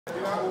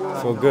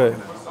Feel good.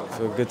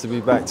 Feel good to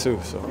be back too,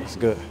 so it's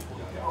good.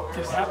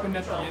 This happened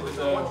at the end of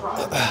the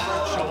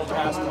shovel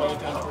pass play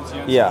down towards the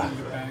end. Yeah.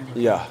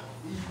 Yeah.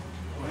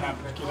 What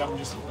happened? Get up and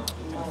just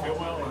didn't feel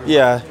well? Or?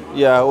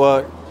 Yeah.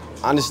 Well,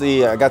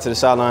 honestly, I got to the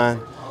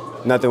sideline.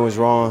 Nothing was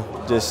wrong.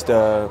 Just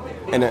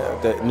and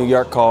the New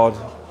York called,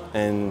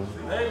 and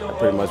I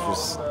pretty much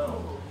was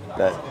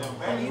that.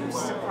 Were you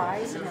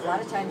surprised? And a lot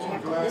of times you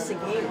have to miss a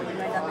game when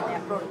you end up in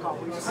that protocol.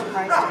 Were you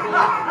surprised to be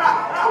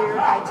cleared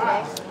by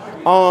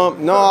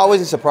today? No, I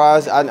wasn't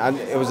surprised.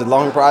 It was a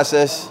long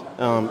process.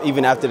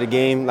 Even after the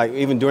game, like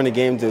even during the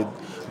game, to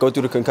go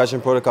through the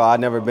concussion protocol, I'd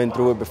never been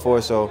through it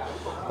before, so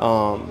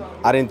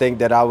I didn't think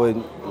that I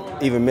would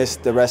even miss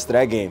the rest of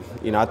that game.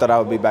 You know, I thought I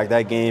would be back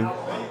that game,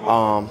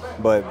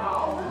 but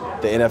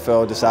the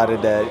NFL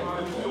decided that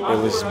it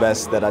was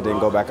best that I didn't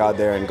go back out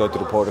there and go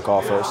through the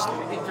protocol first.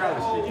 Hey,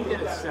 Jarvis, did you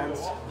get a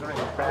sense during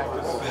the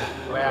practice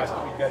last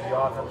week that the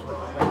offense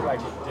looked like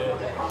it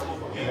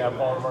did in that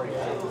Baltimore game?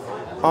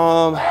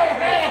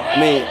 I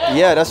mean,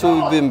 yeah, that's what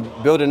we've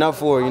been building up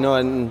for, you know,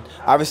 and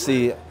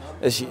obviously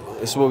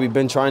it's what we've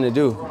been trying to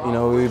do. You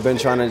know, we've been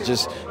trying to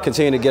just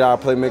continue to get our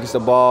playmakers the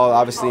ball,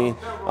 obviously,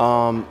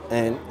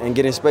 and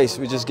get in space.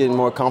 We're just getting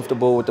more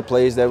comfortable with the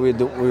plays that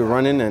we're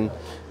running, and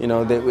you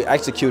know that we're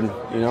executing.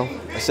 You know,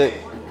 that's it.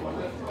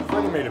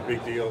 Freddie made a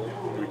big deal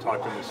when we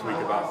talked to him this week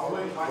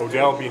about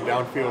Odell being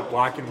downfield,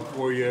 blocking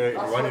for you, and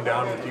running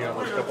down with you on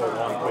those couple of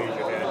long plays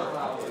you had.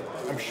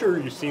 I'm sure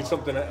you've seen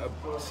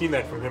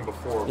that from him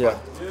before. Yeah.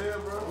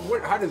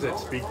 But how does that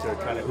speak to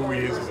kind of who he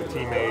is as a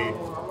teammate?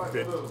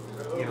 That,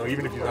 you know,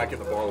 even if he's not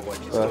getting the ball a bunch,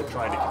 he's still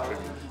trying to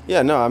contribute.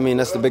 Yeah, no, I mean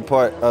that's the big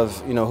part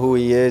of who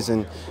he is,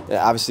 and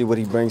obviously what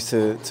he brings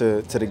to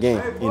the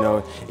game. You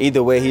know,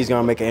 either way he's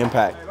gonna make an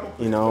impact.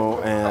 You know,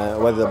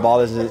 and whether the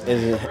ball is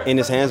in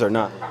his hands or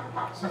not.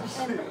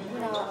 And, you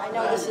know, I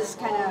know this is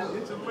kind of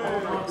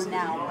old news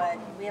now, but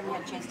we haven't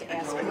had a chance to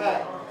ask you.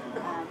 But,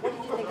 what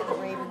did you think of the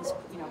Ravens?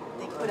 You know,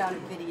 they put out a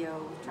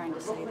video trying to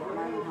say that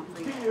Marlon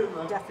Humphrey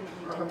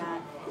definitely did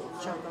not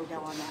choke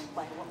Odell on that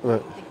play.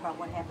 What do you think about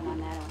what happened on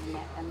that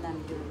and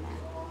them doing that?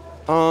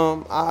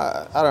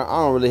 I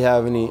don't really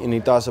have any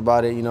thoughts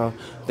about it. You know,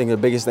 I think the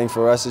biggest thing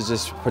for us is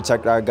just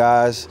protect our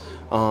guys.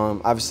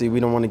 Obviously, we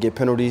don't want to get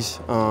penalties,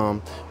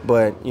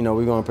 but you know,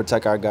 we're going to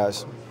protect our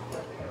guys.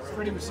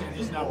 Freddie was saying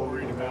he's not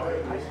worried about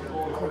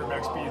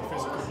quarterbacks being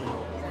physical with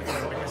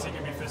him because he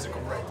can be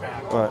physical right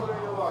back. Right.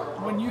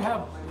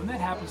 When that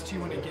happens to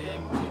you in a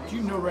game, do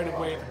you know right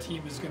away if a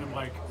team is going to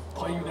like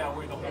play you that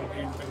way the whole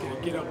game, but going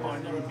to get up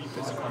on you and be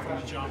physical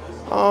from the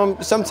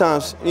jump?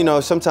 Sometimes,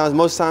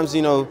 most times,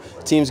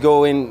 teams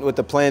go in with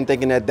the plan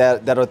thinking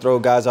that'll throw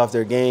guys off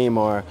their game,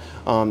 or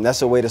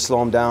that's a way to slow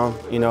them down.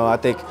 You know, I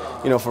think,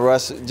 for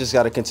us, just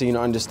got to continue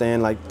to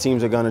understand, like,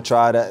 teams are going to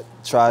try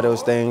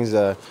those things,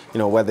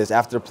 whether it's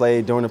after the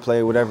play, during the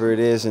play, whatever it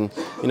is, and,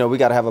 we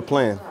got to have a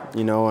plan.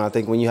 And I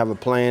think when you have a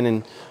plan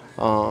and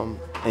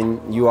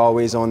you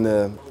always on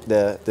the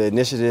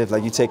initiative,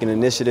 like you take an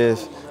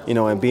initiative,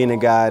 and being a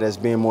guy that's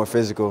being more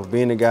physical,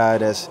 being a guy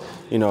that's,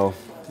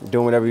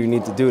 doing whatever you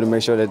need to do to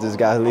make sure that this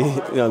guy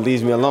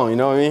leaves me alone, you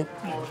know what I mean?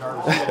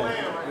 Jarvis, you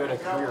had a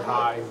career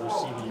high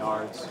receiving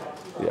yards,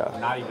 yeah.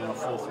 Not even a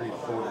full 3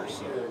 quarters.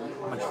 So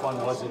how much fun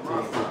was it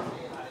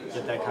to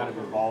get that kind of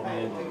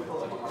involvement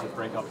and to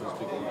break up those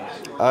big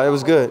games? It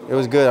was good. It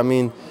was good. I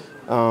mean,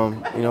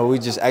 we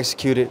just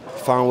executed,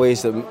 found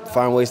ways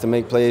to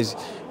make plays.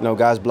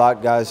 Guys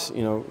blocked, guys,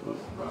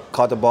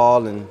 caught the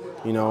ball, and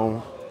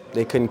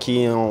they couldn't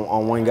key in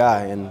on one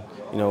guy, and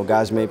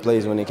guys made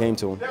plays when they came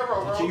to him.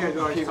 Did you guys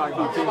always talk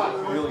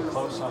about really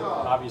close on,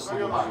 obviously,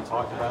 the one we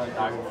talked about,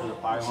 diving for the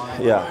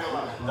pylon? Yeah.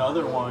 The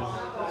other one,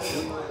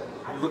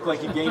 it looked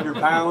like you gained your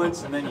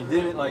balance, and then you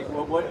didn't. Like,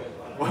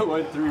 what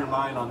went through your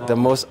mind on that? The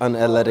most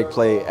unathletic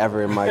play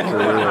ever in my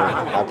career.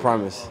 I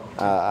promise.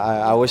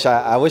 I wish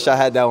I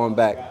had that one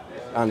back,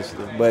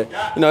 honestly. But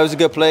it was a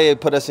good play.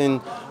 It put us in,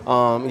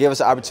 gave us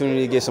an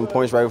opportunity to get some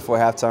points right before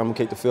halftime. We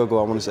kicked the field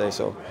goal, I want to say.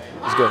 So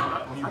it's good.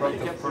 When you broke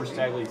the first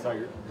tackle, did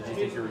you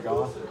think you were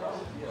gone?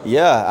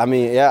 Yeah, I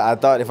mean, I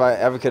thought if I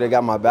ever could have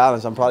got my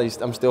balance,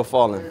 I'm still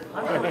falling.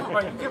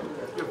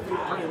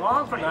 Pretty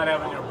long for not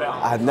having your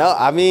balance. I know.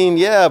 I mean,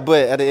 yeah,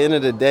 but at the end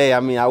of the day, I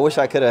mean, I wish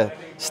I could have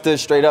stood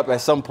straight up at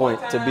some point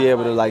to be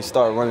able to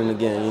start running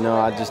again.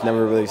 I just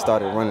never really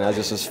started running. I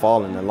just was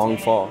falling, a long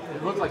fall.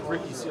 It looked like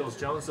Ricky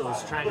Seals-Jones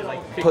was trying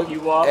to pick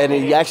you up, and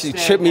he actually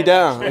tripped me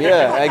down.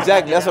 Yeah,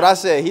 exactly. That's what I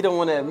said. He don't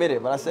want to admit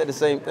it, but I said the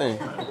same thing.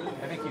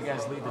 I think you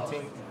guys lead the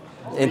team.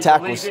 In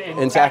tackles,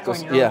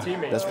 yeah,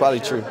 that's probably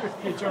true.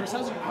 Hey, Jarvis,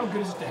 how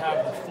good is it to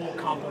have the full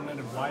complement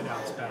of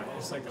wideouts back?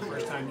 It's like the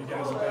first time you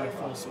guys have been at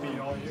full speed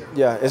all year.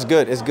 Yeah, it's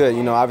good. It's good.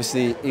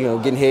 Obviously,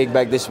 getting Haig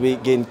back this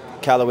week, getting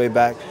Callaway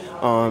back,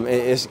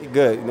 it's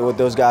good. What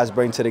those guys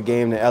bring to the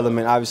game, the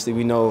element. Obviously,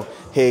 we know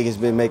Haig has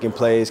been making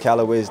plays.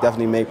 Callaway has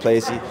definitely made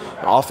plays.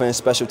 Offense,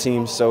 special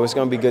teams. So it's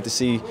going to be good to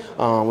see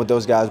what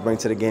those guys bring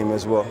to the game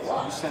as well.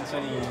 Do you sense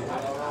any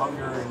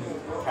hunger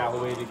in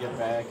Callaway to get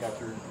back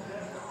after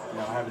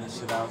having to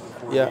sit out the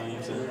 4 Yeah.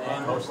 games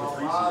and most of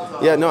the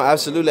preseason. Yeah, no,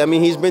 absolutely. I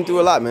mean, he's been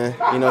through a lot, man.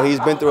 He's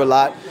been through a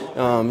lot.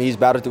 He's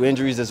battled through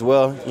injuries as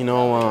well,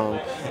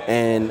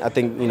 and I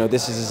think,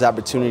 this is his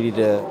opportunity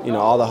to,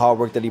 all the hard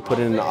work that he put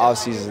in the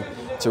offseason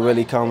to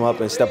really come up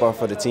and step up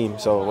for the team.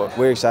 So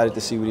we're excited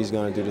to see what he's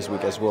going to do this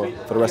week as well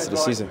for the rest of the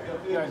season.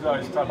 You guys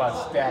always talk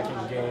about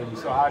stacking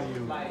games. So how do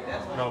you,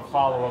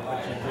 follow up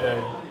what you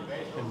did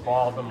in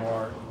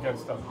Baltimore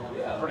against a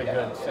pretty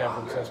good San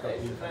Francisco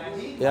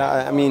defense?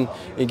 Yeah, I mean,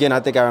 again, I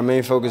think our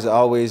main focus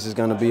always is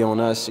going to be on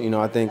us.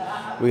 I think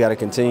we got to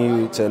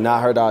continue to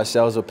not hurt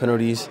ourselves with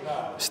penalties,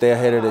 stay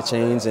ahead of the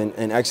chains,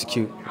 and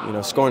execute,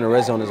 scoring the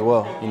red zone as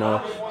well.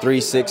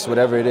 3, 6,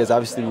 whatever it is.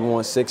 Obviously, we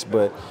want 6,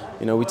 but,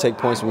 we take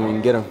points when we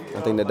can get them.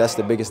 I think that's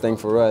the biggest thing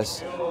for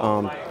us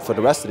for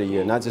the rest of the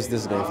year, not just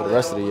this game, for the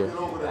rest of the year.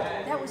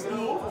 That was the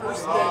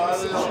first game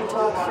since you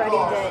told Freddie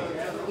that,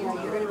 you're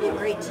going to be a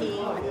great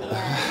team and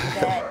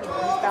that, you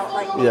felt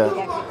like maybe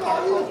that could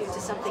catapult you to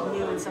something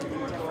new and something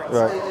different.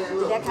 Right. So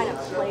did that kind of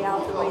play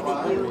out the way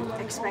that you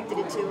expected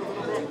it to a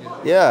little bit?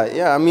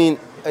 Yeah. I mean,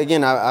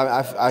 again,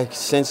 I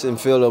sense and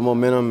feel the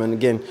momentum. And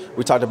again,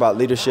 we talked about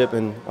leadership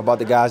and about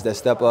the guys that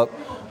step up.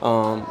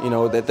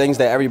 The things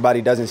that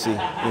everybody doesn't see.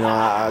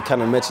 I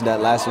kind of mentioned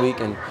that last week,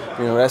 and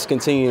that's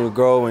continuing to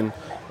grow. And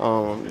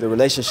the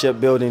relationship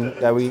building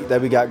that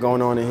we got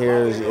going on in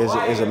here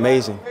is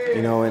amazing.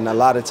 And a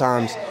lot of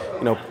times,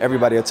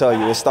 everybody will tell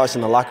you it starts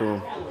in the locker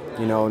room.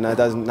 And that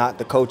doesn't, not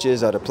the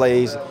coaches or the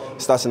plays.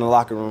 It starts in the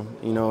locker room.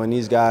 And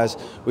these guys,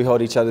 we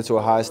hold each other to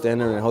a high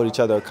standard and hold each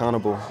other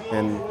accountable.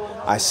 And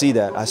I see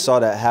that. I saw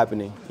that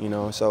happening.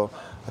 So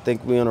I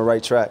think we're on the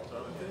right track.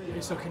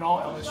 So can all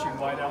LSU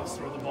wideouts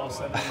throw the ball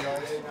 70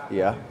 yards?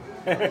 Yeah.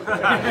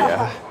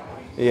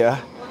 Yeah.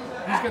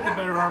 Who's got the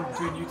better arm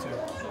between you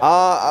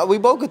two? We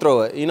both could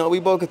throw it. We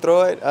both could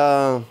throw it.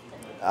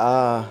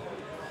 I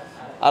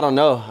don't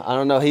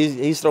know.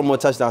 He's thrown more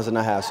touchdowns than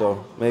I have,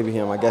 so maybe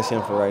him. I guess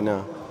him for right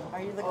now.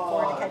 Are you looking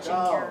forward to catching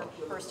your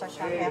first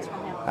touchdown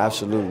pass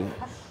from him?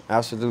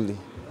 Absolutely.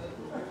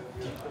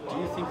 Do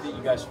you think that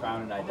you guys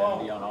found an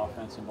identity on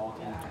offense in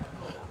Baltimore?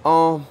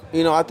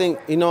 I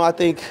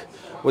think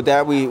with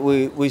that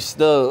we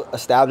still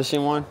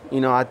establishing one.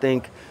 I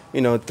think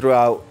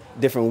throughout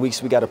different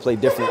weeks we got to play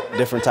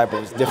different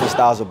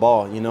styles of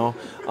ball.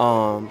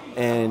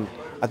 And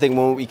I think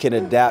when we can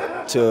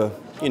adapt to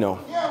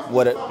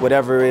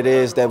whatever it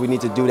is that we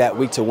need to do that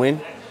week to win,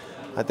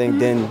 I think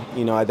then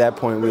at that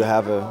point we'll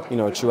have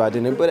a true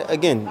identity. But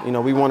again,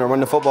 we want to run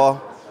the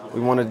football. We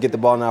want to get the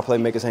ball in our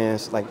playmakers'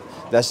 hands. Like,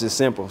 that's just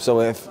simple.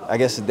 So if I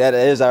guess that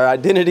is our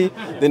identity,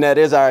 then that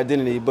is our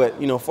identity. But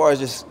as far as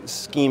just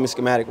scheme and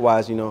schematic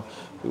wise, we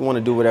want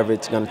to do whatever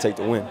it's going to take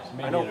to win.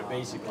 Maybe at a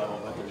basic level,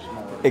 but there's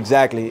more.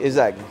 Exactly.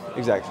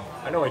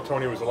 I know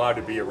Tony was allowed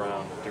to be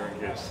around during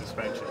his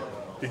suspension.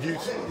 Did you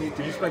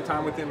spend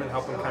time with him and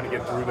help him kind of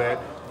get through that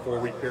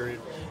 4-week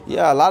period?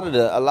 Yeah, a lot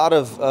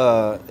of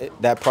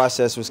that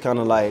process was kind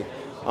of like,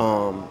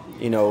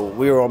 we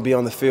were going to be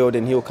on the field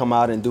and he'll come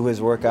out and do his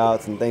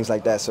workouts and things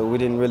like that. So we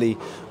didn't really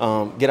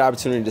get an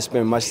opportunity to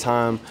spend much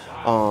time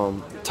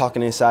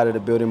talking inside of the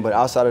building, but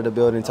outside of the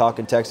building,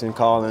 talking, texting,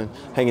 calling,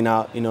 hanging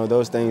out,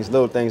 those things,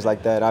 little things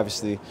like that.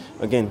 Obviously,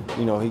 again,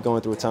 he's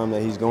going through a time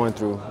that he's going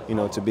through,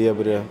 to be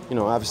able to,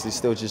 obviously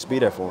still just be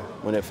there for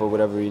him for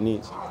whatever he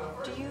needs.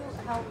 Do you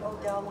help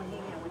Odell when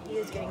he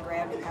is getting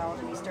grabbed and held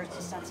and he starts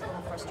to sense a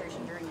little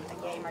frustration during a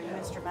game? Are you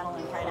instrumental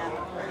in kind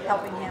of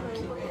helping him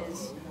keep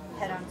his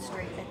head on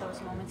straight at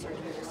those moments, or do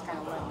you just kind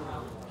of let him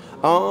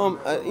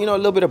go? A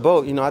little bit of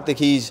both. I think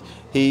he's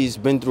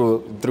been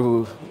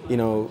through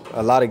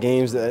a lot of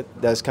games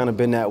that's kind of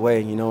been that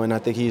way. And I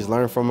think he's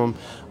learned from them,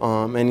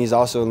 and he's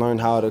also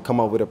learned how to come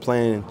up with a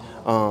plan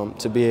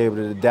to be able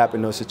to adapt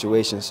in those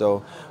situations.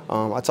 So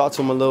I talked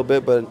to him a little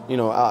bit, but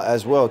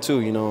as well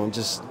too.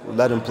 Just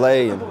let him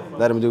play and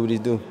let him do what he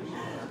do.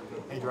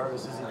 Hey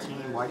Jarvis, as a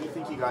team, why do you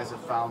think you guys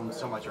have found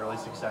so much early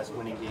success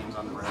winning games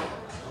on the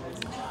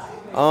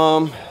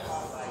road?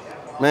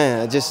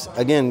 Man, I just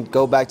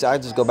go back to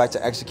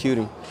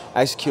executing,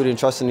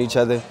 trusting each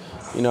other,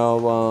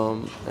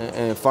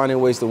 and finding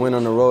ways to win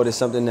on the road is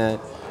something that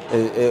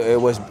it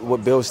was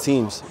what builds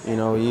teams.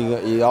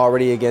 You're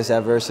already against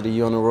adversity,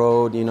 you're on the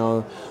road,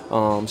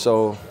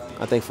 so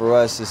I think for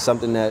us it's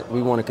something that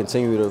we want to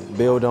continue to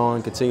build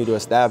on, continue to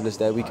establish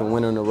that we can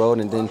win on the road,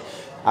 and then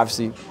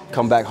obviously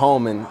come back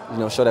home and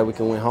show that we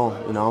can win home.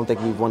 I don't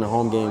think we've won a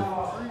home game.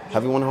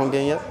 Have we won a home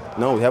game yet?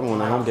 No, we haven't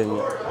won a home game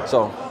yet.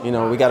 So,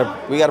 we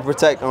gotta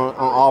protect on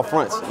all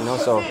fronts,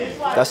 so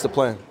that's the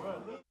plan.